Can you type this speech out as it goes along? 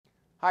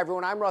Hi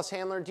everyone, I'm Russ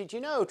Handler. Did you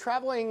know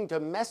traveling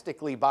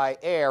domestically by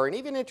air and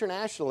even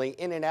internationally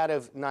in and out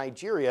of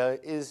Nigeria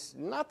is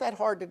not that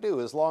hard to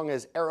do as long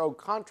as Aero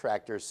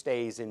Contractors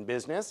stays in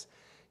business?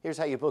 Here's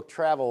how you book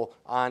travel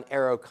on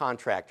Aero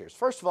Contractors.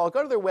 First of all,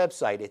 go to their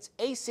website. It's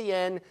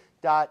acn.aero.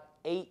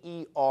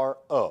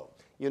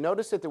 You'll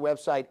notice that the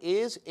website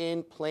is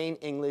in plain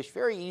English,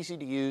 very easy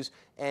to use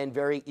and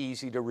very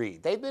easy to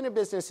read. They've been in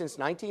business since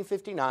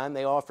 1959.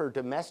 They offer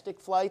domestic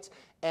flights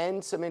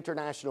and some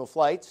international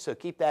flights, so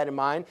keep that in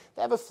mind.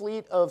 They have a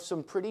fleet of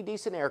some pretty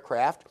decent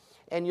aircraft,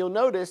 and you'll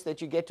notice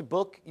that you get to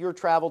book your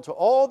travel to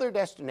all their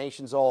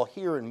destinations all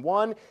here in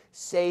one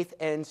safe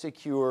and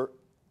secure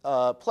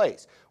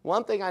place.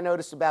 One thing I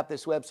noticed about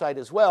this website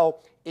as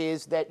well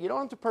is that you don't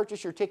have to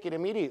purchase your ticket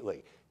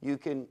immediately. You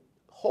can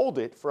hold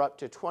it for up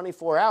to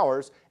 24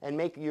 hours and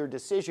make your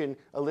decision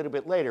a little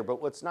bit later.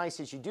 But what's nice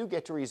is you do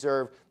get to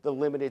reserve the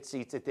limited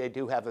seats that they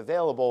do have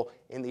available.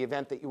 In the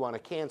event that you want to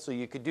cancel,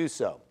 you could do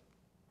so.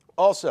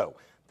 Also,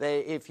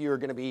 if you're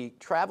going to be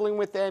traveling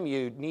with them,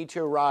 you need to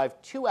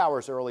arrive 2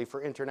 hours early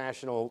for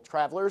international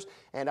travelers.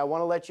 And I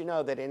want to let you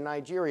know that in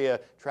Nigeria,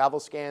 travel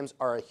scams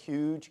are a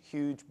huge,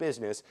 huge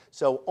business.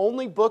 So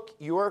only book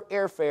your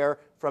airfare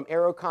from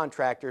Aero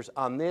Contractors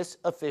on this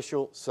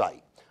official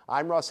site.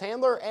 I'm Russ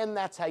Handler, and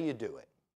that's how you do it.